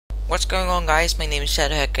What's going on, guys? My name is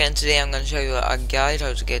Shadowhacker, and today I'm going to show you a guide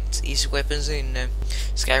how to get easy weapons in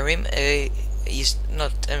Skyrim.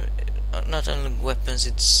 Not only weapons,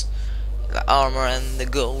 it's the armor and the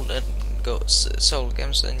gold and soul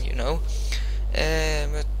gems, and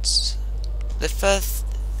but the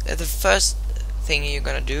first thing you're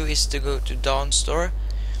gonna do is to go to Dawnstar,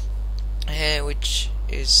 which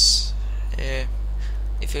is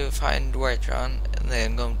if you find White Run and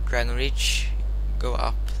then go Dragon Reach, go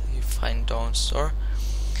up, you find Dawnstar.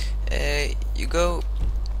 You go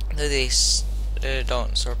to this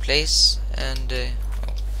Dawnstar place, and you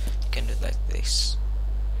can do it like this.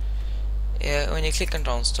 When you click on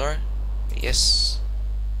Dawnstar, yes,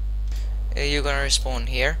 you're gonna spawn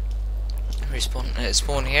here,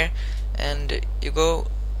 spawn here, and you go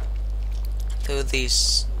to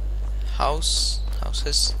these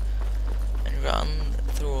houses and run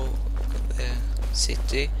through the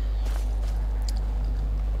city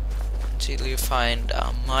until you find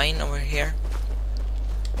a mine over here,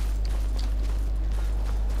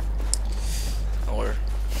 or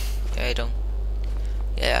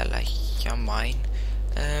like a mine.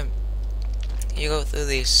 You go through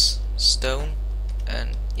this stone,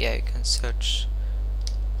 and you can search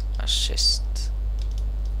a chest.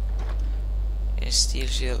 A steel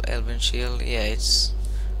shield, elven shield, it's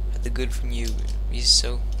pretty good from you.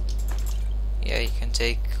 So you can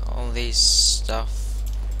take all this stuff: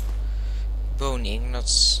 bone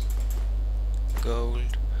ingots,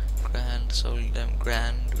 gold, grand, sold them,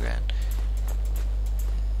 grand.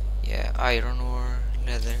 Iron ore,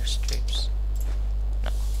 leather strips.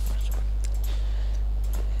 No,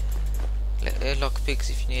 lockpicks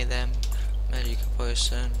if you need them, magic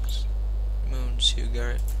potions, moon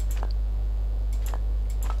sugar,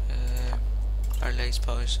 our legs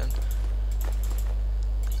potion.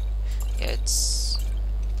 It's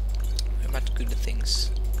very much good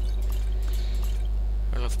things.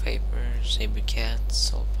 Roll of paper, saber cat,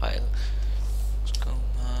 salt pile,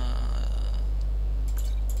 scoma,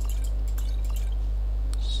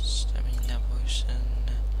 stamina potion,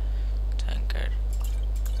 tankard.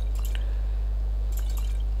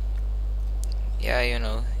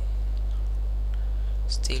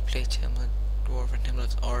 Steel plate helmet, dwarven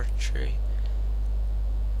helmet, archery,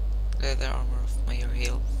 leather armor of Myre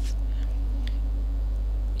health.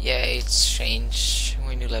 It's changed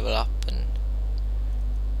when you level up, and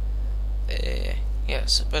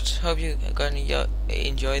yes. But hope you are gonna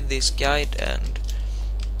enjoy this guide, and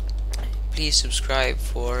please subscribe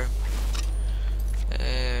for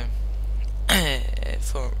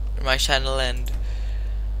my channel, and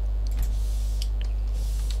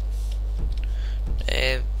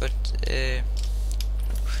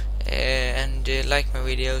like my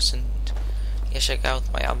videos, and check out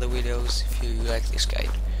my other videos if you like this guide.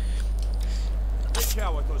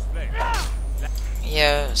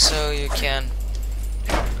 So you can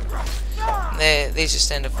this is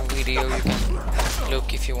the end of the video. You can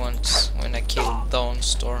look if you want when I killed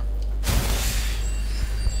Dawnstar.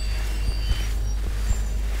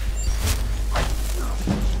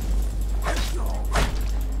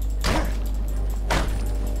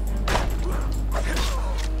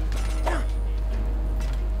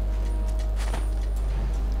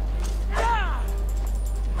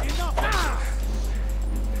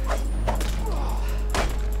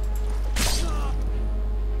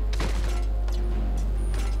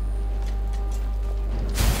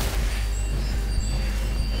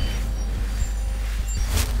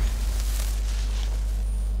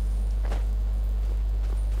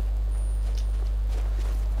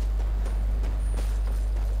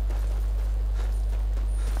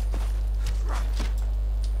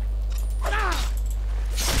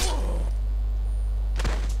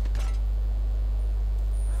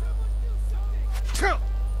 Kill!